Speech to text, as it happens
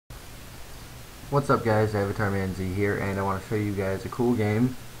What's up guys, Avatarmanz here, and I want to show you guys a cool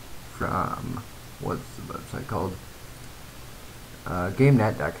game from, what's the website called?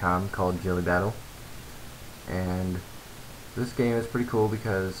 GameNet.com, called Jelly Battle. And this game is pretty cool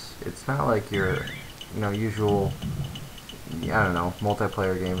because it's not like your, usual,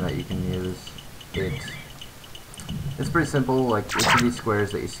 multiplayer game that you can use. It's pretty simple. Like, each of these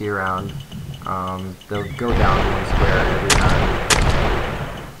squares that you see around, they'll go down one square every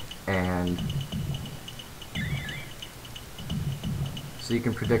time, and so you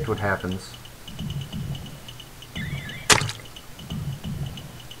can predict what happens.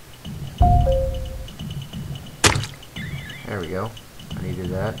 There we go. I needed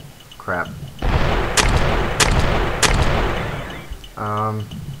that. Crap.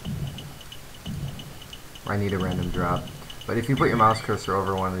 I need a random drop. But if you put your mouse cursor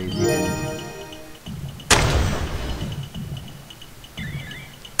over one of these, you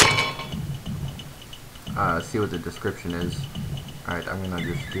can see what the description is. Alright, I'm gonna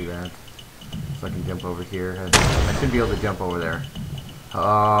just do that so I can jump over here. I should be able to jump over there.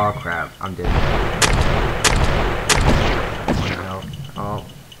 Oh crap, I'm dead. Oh.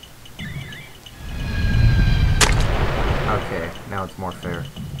 Okay, now it's more fair.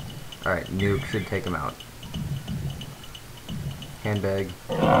 Alright, nuke should take him out. Handbag.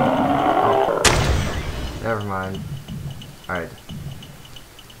 Oh. Never mind. Alright.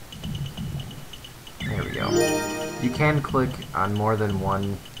 There we go. You can click on more than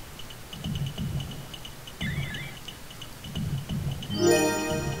one.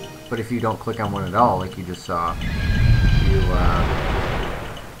 But if you don't click on one at all, like you just saw,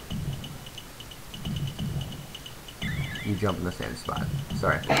 you jump in the same spot.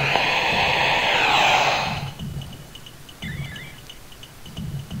 Sorry.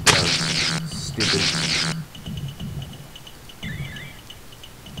 That was stupid.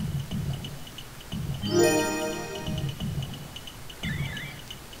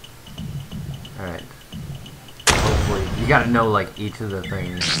 Alright. Hopefully. You gotta know, like, each of the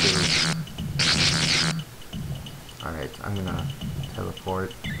things, too. Alright, I'm gonna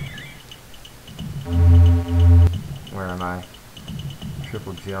teleport. Where am I?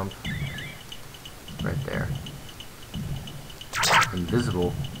 Triple jump. Right there.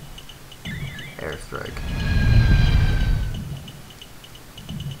 Invisible. Airstrike.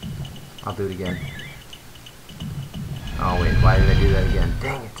 I'll do it again. Oh wait, why did I do that again?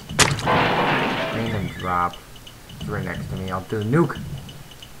 Dang it! Random drop. It's right next to me. I'll do the nuke.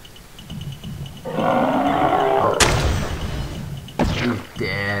 Oh. He's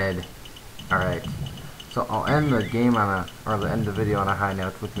dead. Alright. So I'll end the game on end the video on a high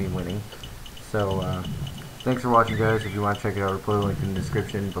note with me winning. So thanks for watching guys. If you want to check it out, I'll put a link in the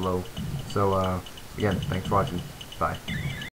description below. So again, thanks for watching. Bye.